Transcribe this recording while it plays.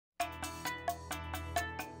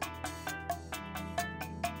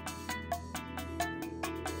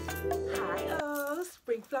Hi,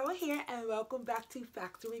 Springflower here, and welcome back to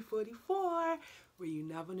Factory 44, where you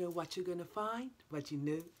never know what you're gonna find, but you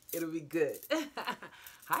know it'll be good.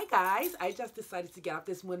 Hi, guys. I just decided to get up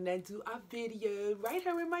this morning and do a video right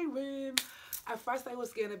here in my room. At first, I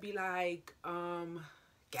was gonna be like,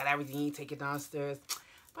 get everything, take it downstairs,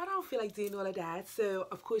 but I don't feel like doing all of that. So,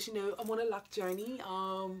 of course, you know, I'm on a luck journey.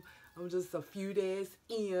 I'm just a few days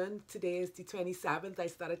in. Today is the 27th. I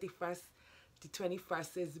started the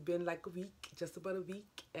 21st. It's been like a week, just about a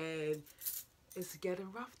week, and it's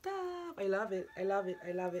getting roughed up. I love it. I love it.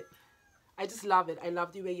 I love it. I just love it. I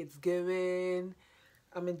love the way it's going.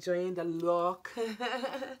 I'm enjoying the look.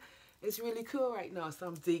 It's really cool right now, so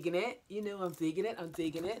I'm digging it. You know, I'm digging it. I'm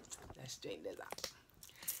digging it. Let's straighten this out.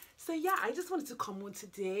 So yeah, I just wanted to come on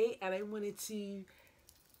today, and I wanted to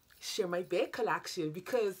share my bag collection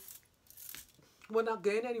because we're not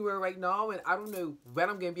going anywhere right now, and I don't know when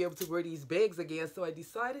I'm going to be able to wear these bags again. So I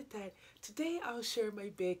decided that today I'll share my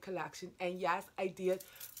bag collection. And yes, I did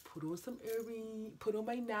put on some earrings, put on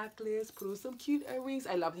my necklace, put on some cute earrings.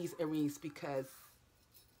 I love these earrings because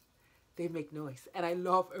they make noise, and I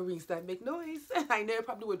love earrings that make noise. I know it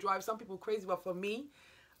probably would drive some people crazy, but for me,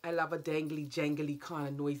 I love a dangly, jangly kind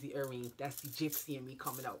of noisy earring. That's the gypsy in me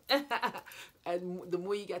coming out. And the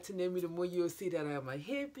more you get to know me, the more you'll see that I'm a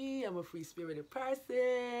hippie, I'm a free-spirited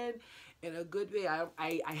person, in a good way.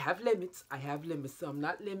 I have limits. I have limits, so I'm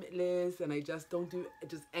not limitless, and I just don't do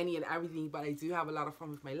just any and everything, but I do have a lot of fun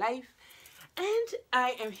with my life, and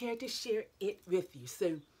I am here to share it with you.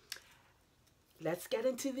 So let's get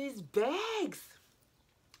into these bags.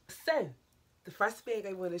 So the first bag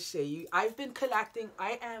I want to show you, I've been collecting,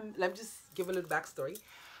 let me just give a little backstory.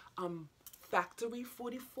 Factory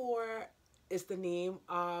 44 is the name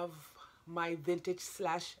of my vintage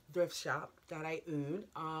slash thrift shop that I own.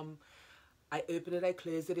 I open it, I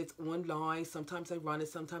close it, it's online. Sometimes I run it,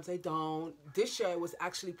 sometimes I don't. This year I was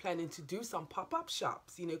actually planning to do some pop-up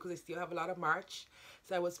shops, you know, because I still have a lot of merch.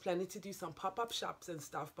 So I was planning to do some pop-up shops and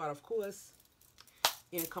stuff, but of course,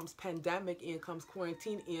 in comes pandemic, in comes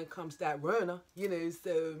quarantine, in comes that Rona, you know,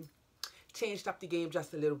 so changed up the game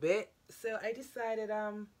just a little bit. So I decided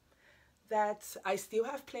that I still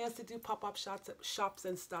have plans to do pop-up shops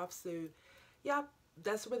and stuff. So yeah,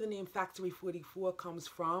 that's where the name Factory 44 comes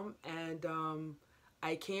from. And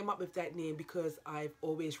I came up with that name because I've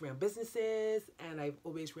always ran businesses, and I've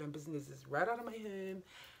always ran businesses right out of my home.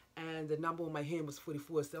 And the number on my home was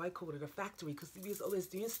 44, so I called it a factory because we was always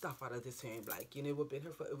doing stuff out of this home. Like, you know, we've been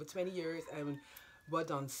here for over 20 years, and we've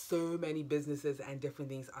done so many businesses and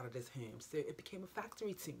different things out of this home. So it became a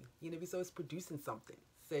factory to me. You know, we was always producing something.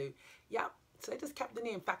 So, yeah. So I just kept the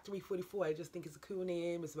name Factory 44. I just think it's a cool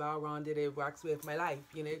name. It's well-rounded. It works with my life,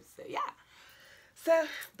 you know. So, yeah. So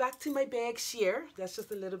back to my bag share. That's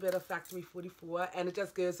just a little bit of Factory 44, and it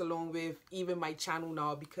just goes along with even my channel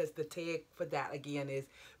now, because the tag for that again is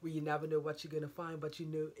where you never know what you're gonna find, but you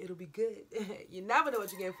know it'll be good. You never know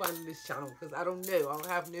what you're gonna find on this channel, because I don't know. I don't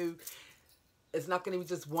have no. It's not gonna be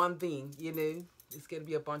just one thing, you know. It's gonna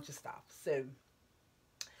be a bunch of stuff. So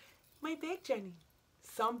my bag journey.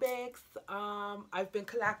 Some bags, I've been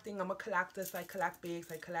collecting. I'm a collector, so I collect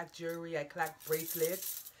bags, I collect jewelry, I collect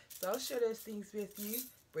bracelets. So I'll share those things with you.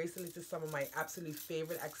 Bracelets is some of my absolute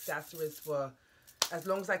favorite accessories for as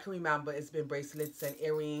long as I can remember. It's been bracelets and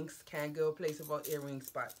earrings. Can't go a place without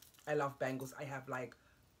earrings, but I love bangles. I have like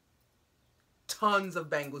tons of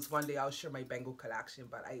bangles. One day I'll share my bangle collection,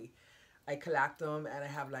 but I collect them, and I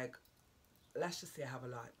have like, let's just say I have a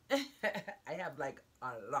lot. I have like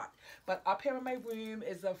a lot. But up here in my room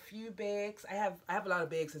is a few bags. I have a lot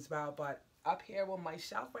of bags as well, but up here on my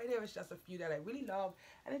shelf right here is just a few that I really love,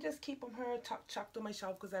 and I just keep them here tucked on my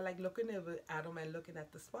shelf because I like looking at them and looking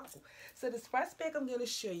at the sparkle. So this first bag I'm going to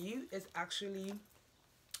show you is actually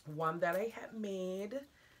one that I had made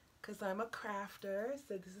because I'm a crafter.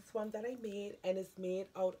 So this is one that I made, and it's made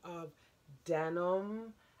out of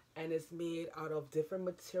denim, and it's made out of different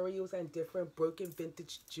materials and different broken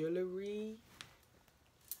vintage jewelry.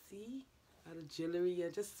 See? Out of jewelry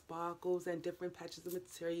and just sparkles and different patches of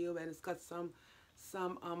material, and it's got some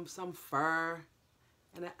fur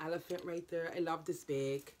and an elephant right there. I love this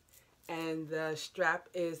bag, and the strap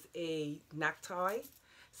is a necktie.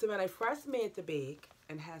 So when I first made the bag,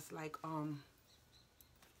 and has like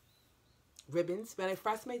ribbons. When I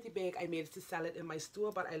first made the bag, I made it to sell it in my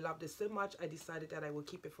store, but I loved it so much I decided that I would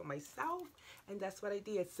keep it for myself, and that's what I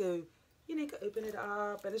did. So you know, you can open it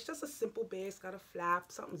up, and it's just a simple bag. It's got a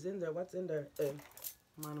flap. Something's in there. What's in there?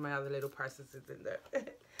 One of my other little purses is in there.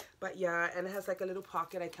 But yeah, and it has like a little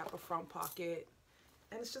pocket. I kept a front pocket,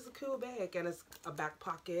 and it's just a cool bag. And it's a back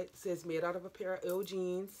pocket. It says made out of a pair of old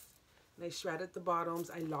jeans. And I shredded the bottoms.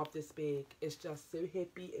 I love this bag. It's just so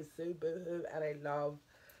hippie. It's so boohoo. And I love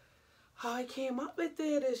how I came up with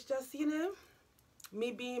it. It's just, you know,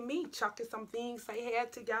 me being me, chucking some things I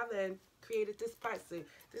had together and created this part. So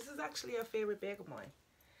this is actually a favorite bag of mine.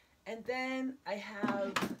 And then I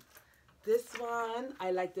have this one.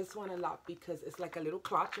 I like this one a lot because it's like a little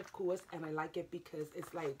clutch, of course, and I like it because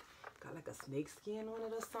it's like got like a snake skin on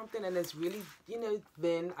it or something, and it's really, you know,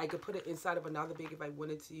 thin. I could put it inside of another bag if I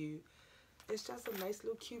wanted to. It's just a nice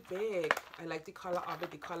little cute bag. I like the color of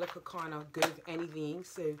it. The color could kind of go with anything,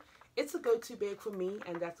 so it's a go-to bag for me,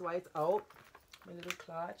 and that's why it's out. My little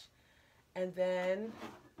clutch. And then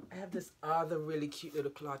I have this other really cute little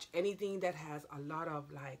clutch. Anything that has a lot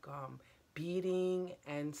of like beading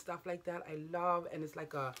and stuff like that, I love. And it's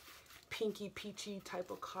like a pinky peachy type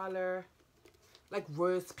of color, like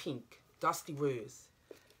rose pink, dusty rose.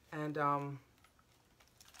 And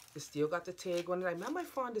it still got the tag on it. I remember I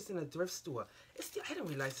found this in a thrift store. It's still, I didn't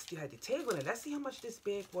realize it still had the tag on it. Let's see how much this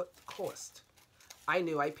bag cost. I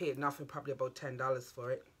knew I paid nothing, probably about $10 for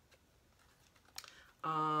it.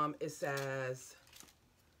 It says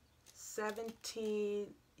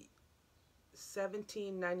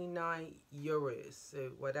 $17.99 euros,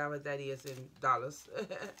 so whatever that is in dollars.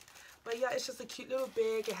 But yeah, it's just a cute little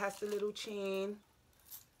bag. It has the little chain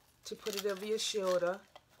to put it over your shoulder.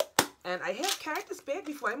 And I have carried this bag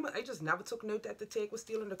before. I just never took note that the tag was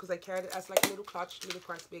still on there because I carried it as like a little clutch, little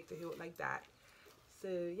cross bag to hold like that. So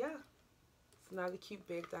yeah, it's another cute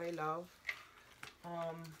bag that I love.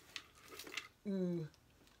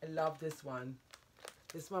 I love this one.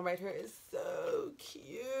 This one right here is so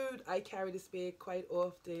cute. I carry this bag quite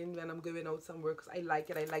often when I'm going out somewhere because I like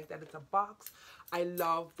it. I like that it's a box. I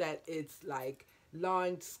love that it's like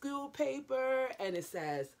lined school paper and it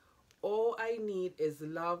says, all I need is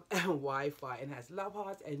love and Wi-Fi. And has love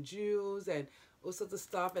hearts and jewels and all sorts of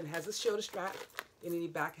stuff, and has a shoulder strap. And in the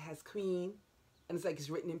back it has Queen. And it's like it's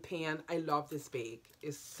written in pan. I love this bag.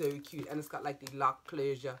 It's so cute. And it's got like the lock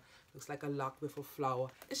closure. Looks like a lock with a flower.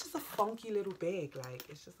 It's just a funky little bag. Like,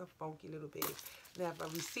 it's just a funky little bag. And I have a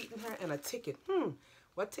receipt in here and a ticket.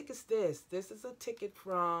 What ticket is this? This is a ticket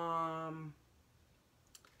from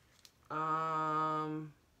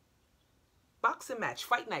boxing match,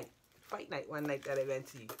 fight night. Fight night one night that I went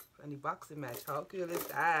to. Funny boxing match. How cool is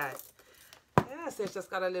that? Yeah, so it's just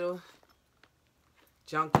got a little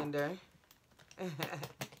junk in there.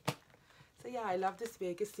 So yeah, I love this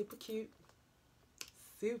bag. It's super cute.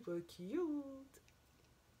 Super cute.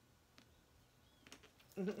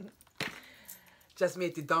 Just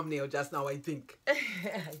made the thumbnail just now, I think. I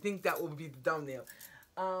think that will be the thumbnail.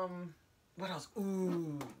 What else?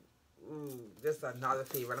 Ooh, this is another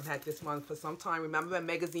favorite. I've had this one for some time. Remember when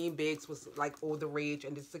magazine bags was like all the rage,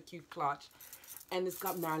 and this is a cute clutch. And it's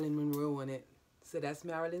got Marilyn Monroe on it. So that's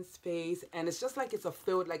Marilyn's face. And it's just like it's a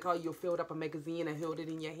filled, like how you filled up a magazine and held it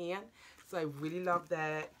in your hand. So I really love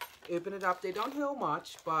that. Open it up. They don't hold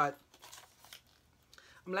much, but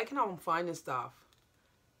I'm liking how I'm finding stuff.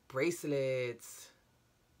 Bracelets.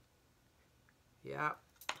 Yeah.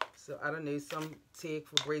 So I don't know, some tag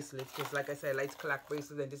for bracelets, because like I said, I like to collect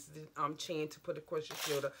bracelets, and this is the chain to put across your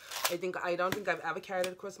shoulder. I don't think I've ever carried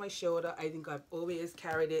it across my shoulder. I think I've always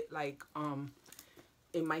carried it like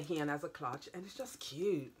in my hand as a clutch, and it's just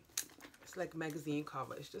cute. It's like a magazine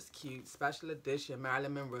cover. It's just cute. Special edition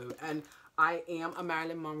Marilyn Monroe. And I am a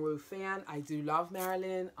Marilyn Monroe fan. I do love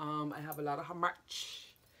Marilyn. I have a lot of her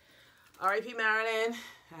merch. R.I.P. Marilyn.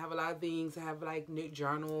 I have a lot of things. I have like note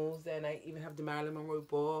journals, and I even have the Marilyn Monroe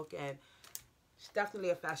book, and she's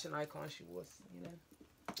definitely a fashion icon. She was, you know.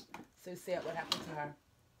 So sad what happened to her.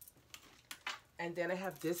 And then I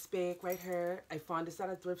have this bag right here. I found this at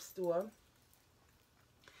a thrift store.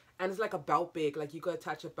 And it's like a belt bag. Like you could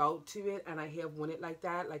attach a belt to it, and I have worn it like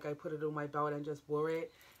that. Like I put it on my belt and just wore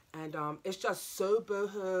it. And it's just so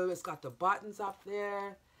boho. It's got the buttons up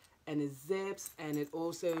there. And it zips, and it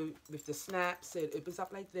also, with the snap, so it opens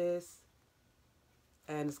up like this.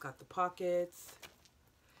 And it's got the pockets.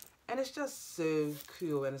 And it's just so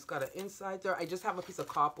cool. And it's got an inside there. I just have a piece of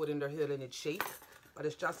cardboard in there holding its shape. But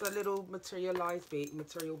it's just a little material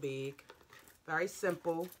bag. Very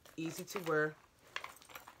simple, easy to wear.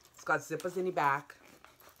 It's got zippers in the back.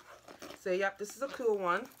 So, yep, this is a cool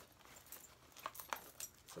one.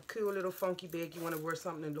 It's a cool little funky bag. You want to wear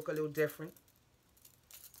something and look a little different.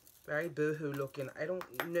 Very boohoo looking. I don't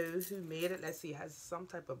know who made it. Let's see. It has some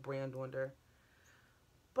type of brand on there.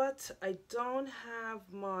 But I don't have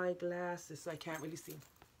my glasses, so I can't really see.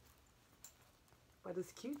 But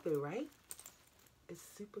it's cute though, right? It's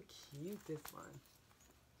super cute, this one.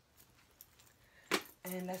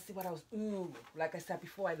 And let's see what else. Ooh, like I said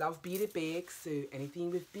before, I love beaded bags. So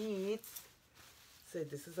anything with beads. So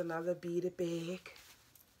this is another beaded bag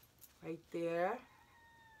right there.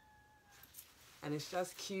 And it's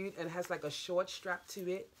just cute and it has like a short strap to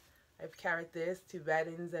it. I've carried this to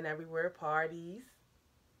weddings and everywhere, parties.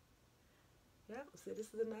 Yep, so this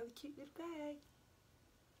is another cute little bag.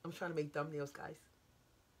 I'm trying to make thumbnails, guys.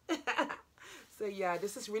 So yeah,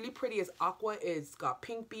 this is really pretty. It's aqua. It's got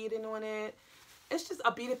pink beading on it. It's just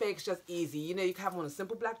a beaded bag. It's just easy. You know, you can have on a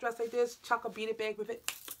simple black dress like this. Chuck a beaded bag with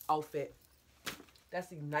it. Outfit. That's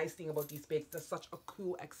the nice thing about these bags. They're such a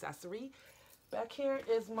cool accessory. Back here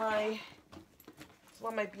is my... This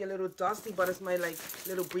one might be a little dusty, but it's my like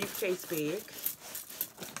little briefcase bag.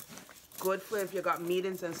 Good for if you got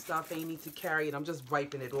meetings and stuff and you need to carry it. I'm just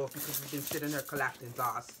wiping it off because it's been sitting there collecting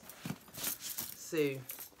dust. So,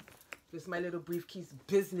 this is my little briefcase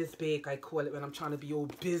business bag, I call it, when I'm trying to be all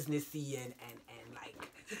businessy and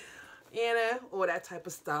like, you know, all that type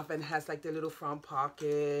of stuff. And it has like the little front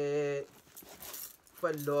pocket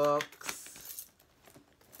for looks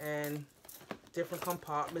and different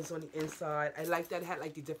compartments on the inside. I like that it had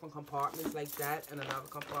like the different compartments like that and another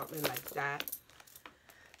compartment like that.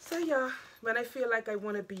 So yeah, when I feel like I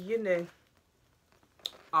want to be, you know,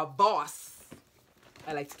 a boss,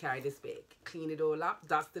 I like to carry this bag. Clean it all up,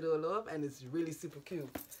 dust it all up, and it's really super cool.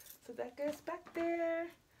 So that goes back there.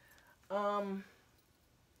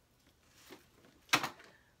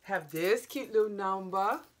 Have this cute little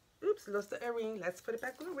number. Oops, lost the earring. Let's put it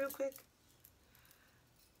back on real quick.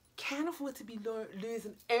 Can't afford to be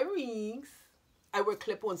losing earrings. I wear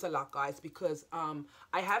clip-ons a lot, guys, because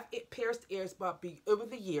I have pierced ears, but over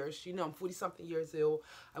the years, you know, I'm 40-something years old.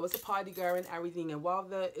 I was a party girl and everything, and while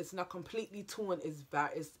it's not completely torn,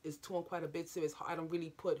 it's torn quite a bit, so I don't really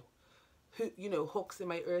put, you know, hooks in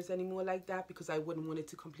my ears anymore like that because I wouldn't want it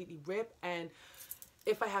to completely rip. And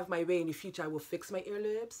if I have my way in the future, I will fix my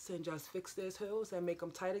earlobes and just fix those holes and make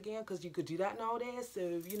them tight again, because you could do that nowadays. So,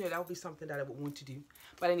 you know, that would be something that I would want to do.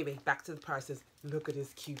 But anyway, back to the prices. Look at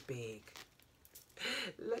this cute bag.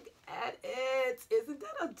 Look at it. Isn't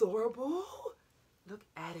that adorable? Look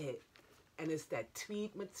at it. And it's that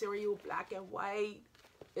tweed material, black and white.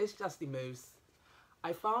 It's just the most.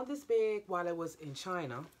 I found this bag while I was in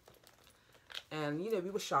China. And, you know,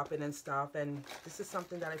 we were shopping and stuff. And this is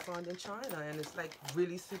something that I found in China. And it's, like,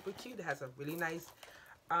 really super cute. It has a really nice,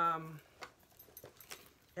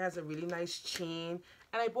 chain.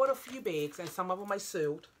 And I bought a few bags. And some of them I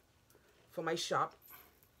sold for my shop.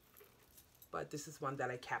 But this is one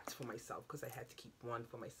that I kept for myself because I had to keep one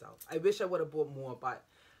for myself. I wish I would have bought more. But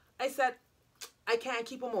I said, I can't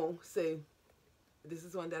keep them all. So, this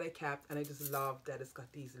is one that I kept. And I just love that it's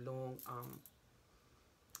got these long,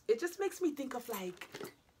 it just makes me think of like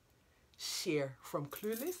Cher from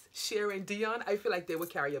Clueless. Cher and Dion. I feel like they would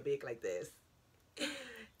carry a bag like this.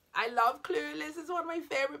 I love Clueless. It's one of my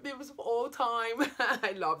favorite movies of all time.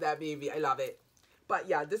 I love that movie. I love it. But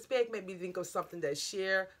yeah, this bag made me think of something that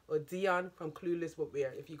Cher or Dion from Clueless would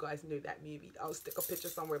wear. If you guys know that movie. I'll stick a picture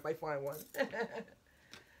somewhere if I find one.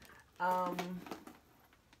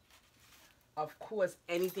 Of course,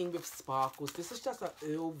 anything with sparkles. This is just a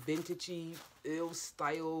old vintagey, old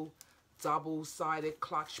style, double-sided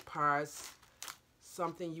clutch purse.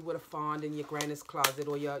 Something you would have found in your granny's closet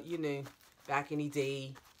or your, you know, back in the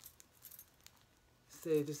day.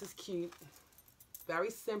 So this is cute.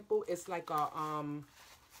 Very simple. It's like a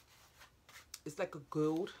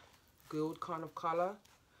gold kind of color.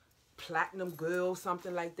 Platinum gold,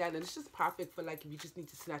 something like that. And it's just perfect for like if you just need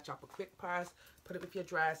to snatch up a quick purse, put it with your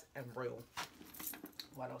dress, and roll.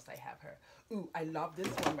 What else I have here? Ooh, I love this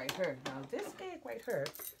one right here. Now this bag right here,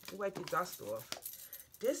 you wipe the dust off.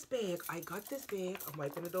 This bag, I got this bag. I'm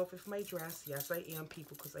wiping it off with my dress. Yes, I am,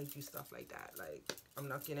 people, because I do stuff like that. Like, I'm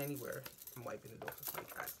not getting anywhere. I'm wiping it off with my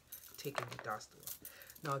dress, taking the dust off.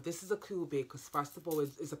 Now, this is a cool bag because, first of all,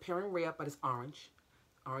 it's appearing red, but it's orange.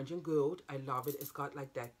 Orange and gold. I love it. It's got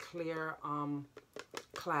like that clear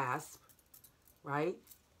clasp, right?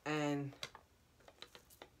 And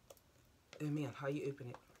oh man, how you open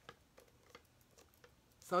it?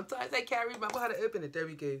 Sometimes I can't remember how to open it. There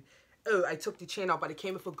we go. Oh, I took the chain out, but it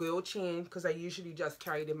came with a gold chain because I usually just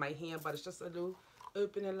carry it in my hand, but it's just a little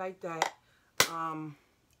opening like that.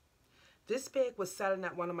 This bag was selling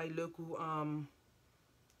at one of my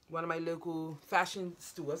local fashion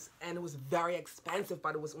stores, and it was very expensive,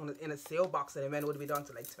 but it was in a sale box, and it would be down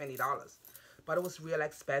to like $20. But it was real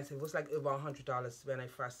expensive. It was like over $100 when I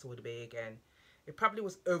first saw the bag, and it probably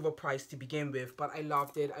was overpriced to begin with, but I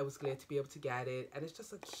loved it. I was glad to be able to get it, and it's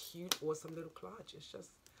just a cute, awesome little clutch. It's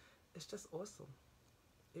just awesome.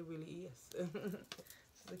 It really is.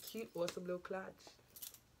 It's a cute, awesome little clutch.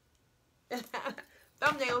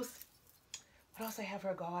 Thumbnails. What else I have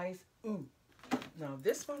here, guys? Ooh. Now,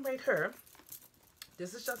 this one right here,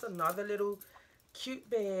 this is just another little cute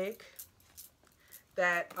bag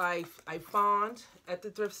that I found at the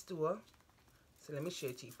thrift store. So let me show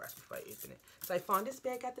it to you first before I open it. So I found this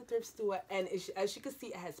bag at the thrift store, and as you can see,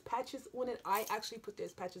 it has patches on it. I actually put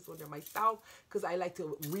those patches on there myself because I like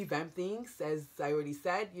to revamp things, as I already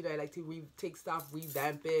said. You know, I like to take stuff,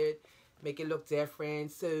 revamp it, make it look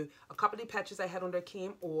different. So a couple of the patches I had on there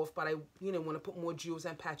came off, but I, you know, want to put more jewels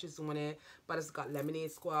and patches on it. But it's got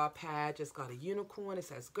Lemonade Squad patch, it's got a unicorn, it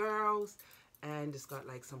says girls, and it's got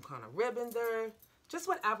like some kind of ribbon there. Just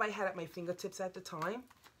whatever I had at my fingertips at the time.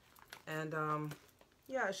 And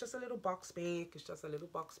yeah, it's just a little box bag. It's just a little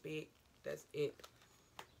box bag. That's it.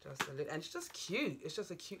 Just a little, and it's just cute. It's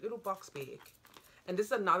just a cute little box bag. And this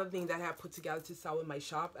is another thing that I have put together to sell in my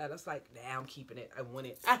shop. And I was like, nah, I'm keeping it. I want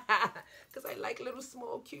it. Because I like little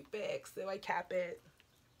small cute bags. So I cap it.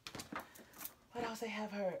 What else I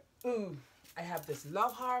have here? Ooh, I have this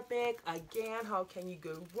Love Heart bag. Again, how can you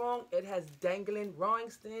go wrong? It has dangling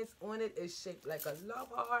rhinestones on it. It's shaped like a love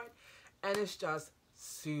heart. And it's just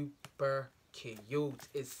super cute.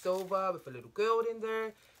 It's silver with a little gold in there.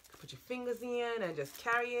 You can put your fingers in and just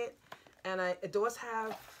carry it. And it does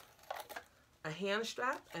have a hand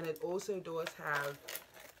strap, and it also does have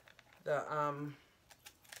the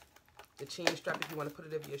chain strap if you want to put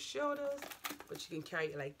it over your shoulders, but you can carry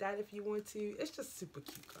it like that if you want to. It's just super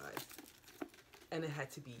cute, guys. And it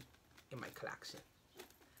had to be in my collection.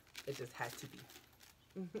 It just had to be.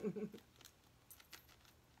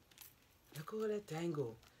 Look at all that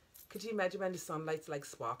dangle. Could you imagine when the sunlight's like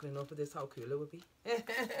sparkling off of this, how cool it would be?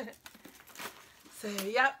 So,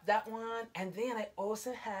 yep, that one. And then I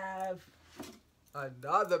also have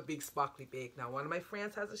another big sparkly bag. Now, one of my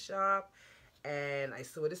friends has a shop, and I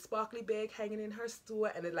saw this sparkly bag hanging in her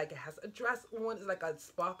store, and it has a dress on. It's like a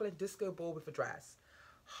sparkling disco ball with a dress.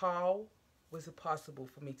 How was it possible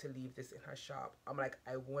for me to leave this in her shop? I'm like,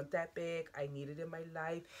 I want that bag. I need it in my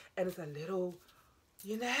life. And it's a little,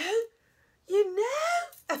 you know,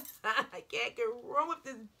 I can't get wrong with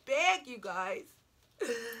this bag, you guys.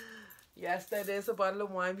 Yes, there is a bottle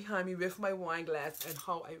of wine behind me with my wine glass, and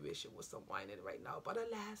how I wish it was some wine in it right now. But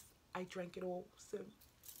alas, I drank it all, so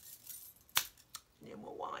no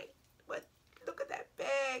more wine. But look at that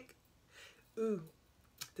bag. Ooh,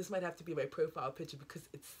 this might have to be my profile picture because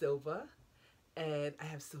it's silver, and I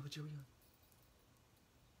have silver jewelry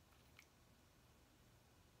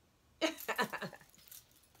on.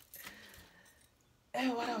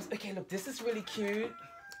 And what else? Okay, look, this is really cute.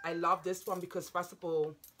 I love this one because, first of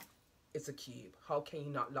all, it's a cube. How can you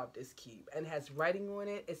not love this cube? And it has writing on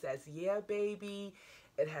it. It says, yeah, baby.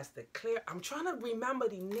 It has the clear. I'm trying to remember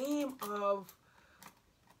the name of,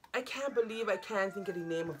 I can't believe I can't think of the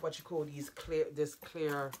name of what you call these clear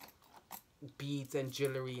beads and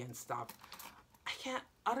jewelry and stuff.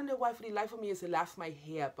 I don't know why for the life of me it's left my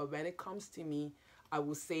hair, but when it comes to me, I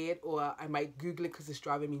will say it, or I might Google it because it's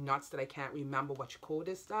driving me nuts that I can't remember what you call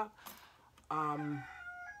this stuff.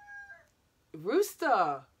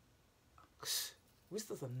 Rooster.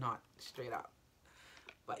 Roosters are not, straight up.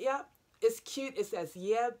 But yeah, it's cute. It says,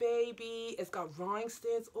 yeah, baby. It's got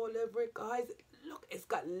rhinestones all over it, guys. Look, it's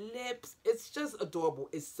got lips. It's just adorable.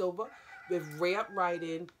 It's silver with red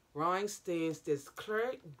writing, rhinestones, this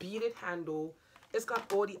clear beaded handle. It's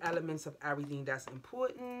got all the elements of everything that's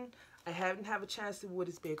important. I haven't had a chance to wear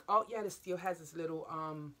this bag out yet. It still has this little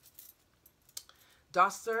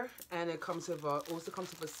duster, and it comes with also comes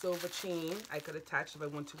with a silver chain I could attach if I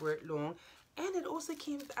want to wear it long. And it also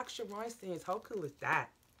came with extra rhinestones. How cool is that?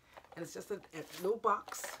 And it's just a little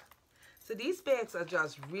box. So these bags are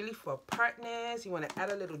just really for partners. You want to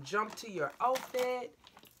add a little jump to your outfit.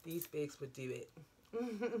 These bags would do it.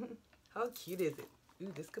 How cute is it?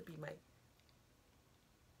 Ooh, this could be my...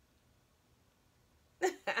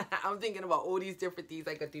 I'm thinking about all these different things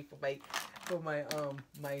I could do for my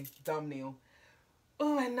my thumbnail.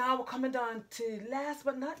 Oh, and now we're coming down to last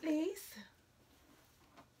but not least.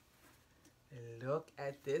 Look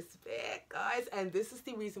at this bag, guys. And this is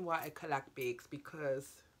the reason why I collect bags,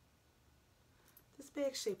 because this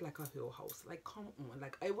bag's shaped like a whole house. Like, come on.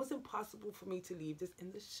 Like, it was impossible for me to leave this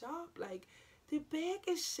in the shop. Like, the bag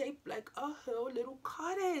is shaped like a whole little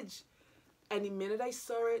cottage. And the minute I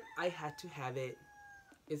saw it, I had to have it.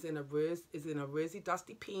 It's in a rosy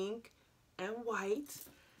dusty pink and white.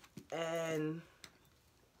 And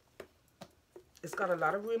it's got a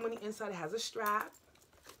lot of room on the inside. It has a strap.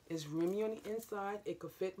 It's roomy on the inside. It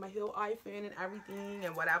could fit my whole iPhone and everything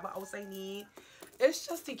and whatever else I need. It's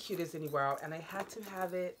just the cutest in the world, and I had to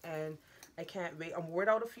have it, and I can't wait. I'm wore it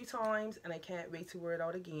out a few times, and I can't wait to wear it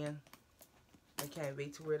out again. I can't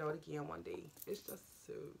wait to wear it out again one day. It's just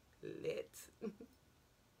so lit.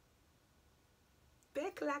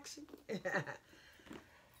 Bag collection. And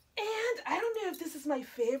I don't know if this is my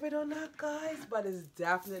favorite or not, guys, but it's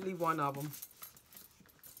definitely one of them.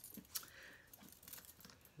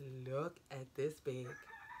 Look at this bag.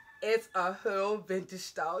 It's a whole vintage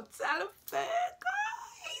style telephone, guys.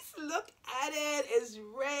 Look at it. It's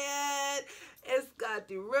red. It's got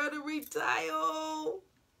the rotary dial.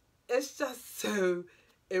 It's just so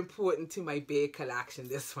important to my bag collection,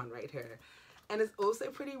 this one right here. And it's also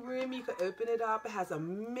pretty roomy. You can open it up. It has a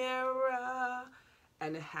mirror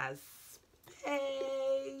and it has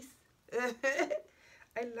space.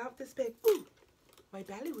 I love this bag. Ooh, my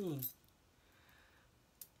belly ring.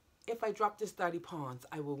 If I drop this 30 pounds,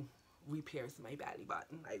 I will repierce my belly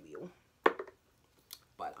button. I will.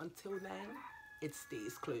 But until then, it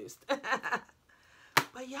stays closed.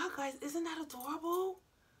 But yeah, guys, isn't that adorable?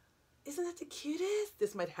 Isn't that the cutest?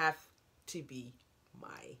 This might have to be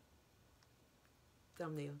my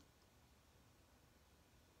thumbnail.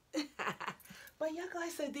 But yeah,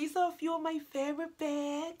 guys, so these are a few of my favorite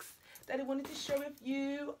bags that I wanted to share with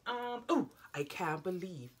you. Oh, I can't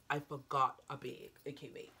believe I forgot a bag. Okay,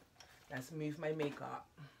 wait. Let's move my makeup.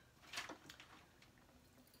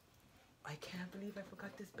 I can't believe I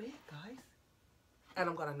forgot this bag, guys. And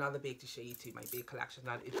I've got another bag to show you too. My bag collection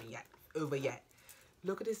not over yet.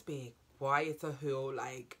 Look at this bag. Why it's a whole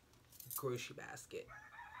like grocery basket.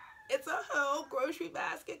 It's a whole grocery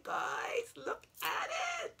basket, guys. Look at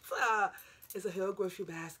it. It's a whole grocery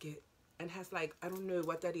basket. And has like, I don't know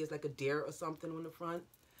what that is, like a deer or something on the front.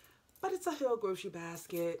 But it's a whole grocery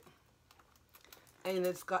basket. And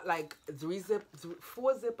it's got like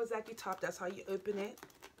 4 zippers at the top. That's how you open it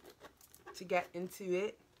to get into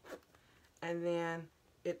it. And then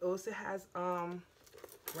it also has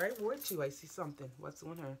right where to? I see something. What's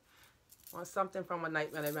on her? Or something from a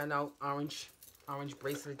night when I ran out. Orange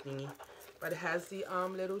bracelet thingy. But it has the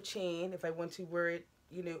little chain if I want to wear it,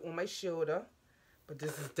 you know, on my shoulder. But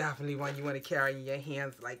this is definitely one you want to carry in your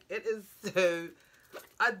hands. Like, it is so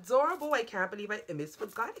adorable. I can't believe I almost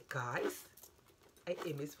forgot it, guys. I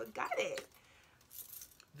almost forgot it.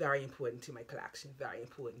 Very important to my collection. Very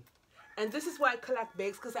important. And this is why I collect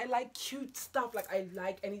bags, because I like cute stuff. Like, I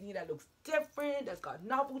like anything that looks different, that's got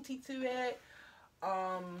novelty to it.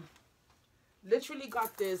 Literally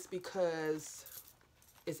got this because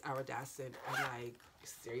it's iridescent. And like,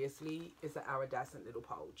 seriously, it's an iridescent little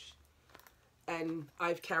pouch. And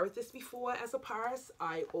I've carried this before as a purse.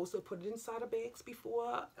 I also put it inside of bags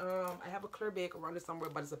before. I have a clear bag around it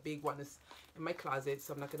somewhere, but it's a big one. It's in my closet,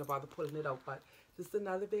 so I'm not going to bother pulling it out. But this is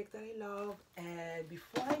another bag that I love. And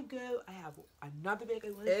before I go, I have another bag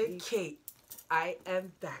I want to show. Okay, I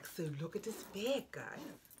am back. So look at this bag, guys.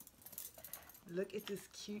 Look at this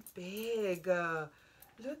cute bag.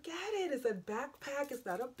 Look at it. It's a backpack. It's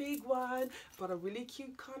not a big one, but a really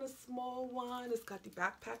cute kind of small one. It's got the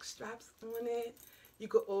backpack straps on it. You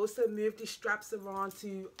could also move the straps around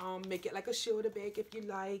to make it like a shoulder bag if you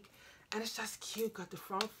like. And it's just cute. Got the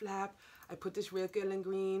front flap. I put this Real Girl in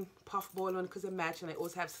Green puffball on because it matches. And I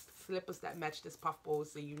also have slippers that match this puffball,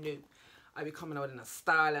 so you knew I'd be coming out in a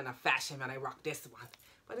style and a fashion when I rock this one.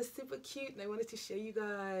 But it's super cute, and I wanted to show you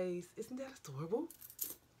guys. Isn't that adorable?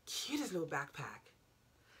 Cutest little backpack.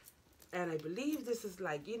 And I believe this is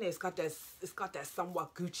like, you know, it's got that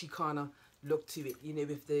somewhat Gucci kind of look to it, you know,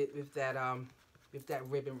 with that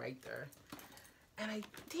ribbon right there. And I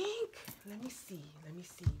think, let me see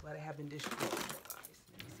what I have in this drawer, guys.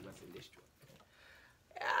 Let me see what's in this drawer.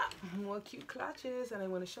 Yeah, more cute clutches, and I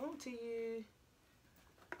want to show them to you.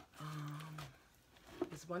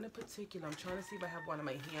 There's one in particular. I'm trying to see if I have one of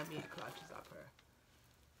my handmade clutches up here.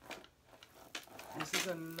 This is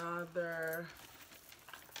another.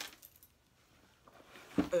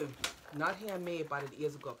 Oh, not handmade, but it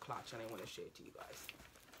is a good clutch, and I want to show it to you guys.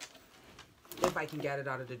 If I can get it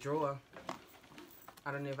out of the drawer.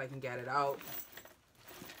 I don't know if I can get it out.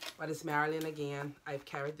 But it's Marilyn again. I've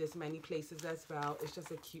carried this many places as well. It's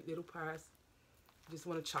just a cute little purse. Just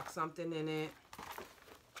want to chuck something in it.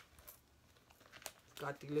 It's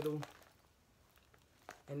got the little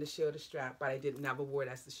and the shoulder strap, but I never wore it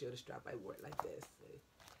as the shoulder strap. I wore it like this. So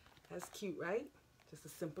that's cute, right? Just a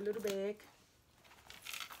simple little bag.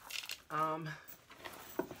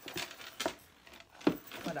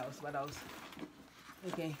 What else?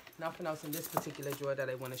 Okay, nothing else in this particular drawer that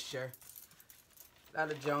I want to share. A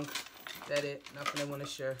lot of junk. That's it. Nothing I want to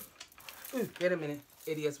share. Ooh, wait a minute.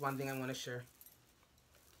 It is one thing I want to share.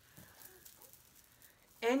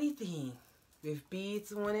 Anything with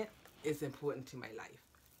beads on it is important to my life.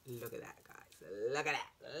 Look at that, guys. Look at that.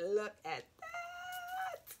 Look at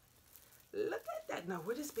that. Look at that. Now,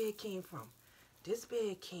 where this bag came from? This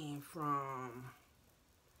bag came from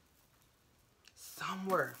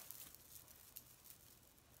somewhere.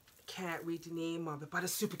 Can't read the name of it, but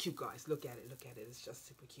it's super cute, guys. Look at it. Look at it. It's just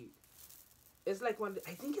super cute. It's like one.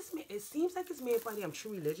 I think it's made. It seems like it's made by the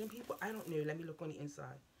True Religion people. I don't know. Let me look on the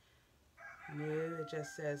inside. No, it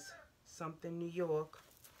just says something New York.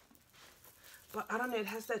 But I don't know. It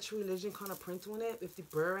has that True Religion kind of print on it with the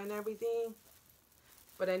burr and everything.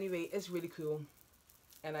 But anyway, it's really cool.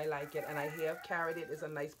 And I like it. And I have carried it. It's a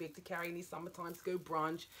nice bag to carry in these summertime to go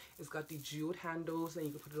brunch. It's got the jeweled handles. And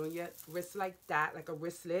you can put it on your wrist like that. Like a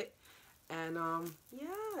wristlet. And yeah,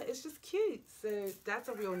 it's just cute. So that's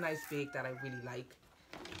a real nice bag that I really like.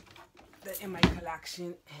 That's in my collection.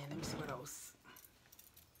 And let me see what else.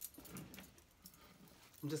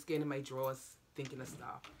 I'm just getting in my drawers thinking of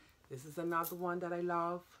stuff. This is another one that I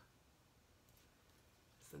love.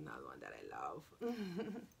 It's another one that I love.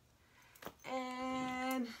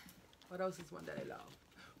 And what else is one that I love?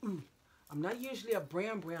 Ooh, I'm not usually a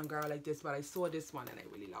brand girl like this, but I saw this one and I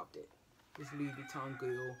really loved it. This Louis Vuitton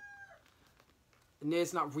girl. And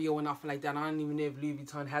it's not real or nothing like that. I don't even know if Louis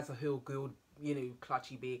Vuitton has a whole gold, you know,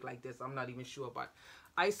 clutchy bag like this. I'm not even sure, but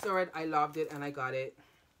I saw it, I loved it, and I got it.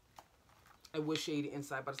 I wish shade the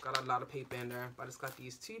inside, but it's got a lot of paper in there. But it's got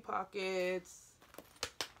these 2 pockets.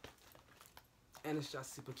 And it's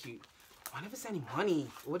just super cute. I wonder if it's any money.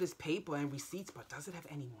 All this paper and receipts, but does it have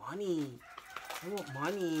any money? I want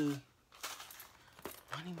money.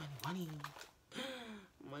 Money, money, money.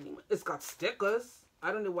 Money. It's got stickers.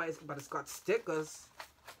 I don't know why, but it's got stickers.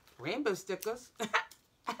 Rainbow stickers.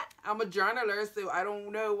 I'm a journaler, so I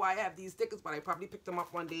don't know why I have these stickers, but I probably picked them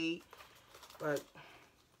up one day. But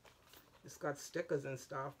it's got stickers and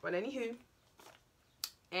stuff. But anywho,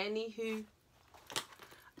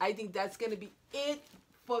 I think that's going to be it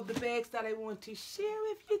for the bags that I want to share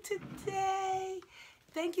with you today.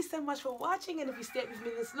 Thank you so much for watching. And if you stayed with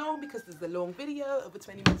me this long, because this is a long video, over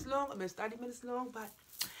 20 minutes long, almost 30 minutes long. But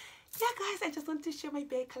yeah, guys, I just wanted to share my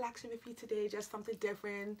bag collection with you today. Just something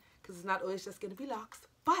different, because it's not always just going to be locks.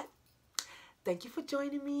 But thank you for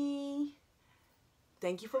joining me.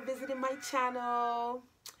 Thank you for visiting my channel.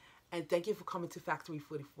 And thank you for coming to Factory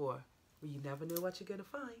 44, where you never know what you're going to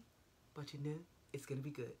find, but you know it's going to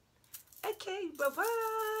be good. Okay,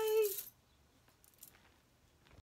 bye-bye.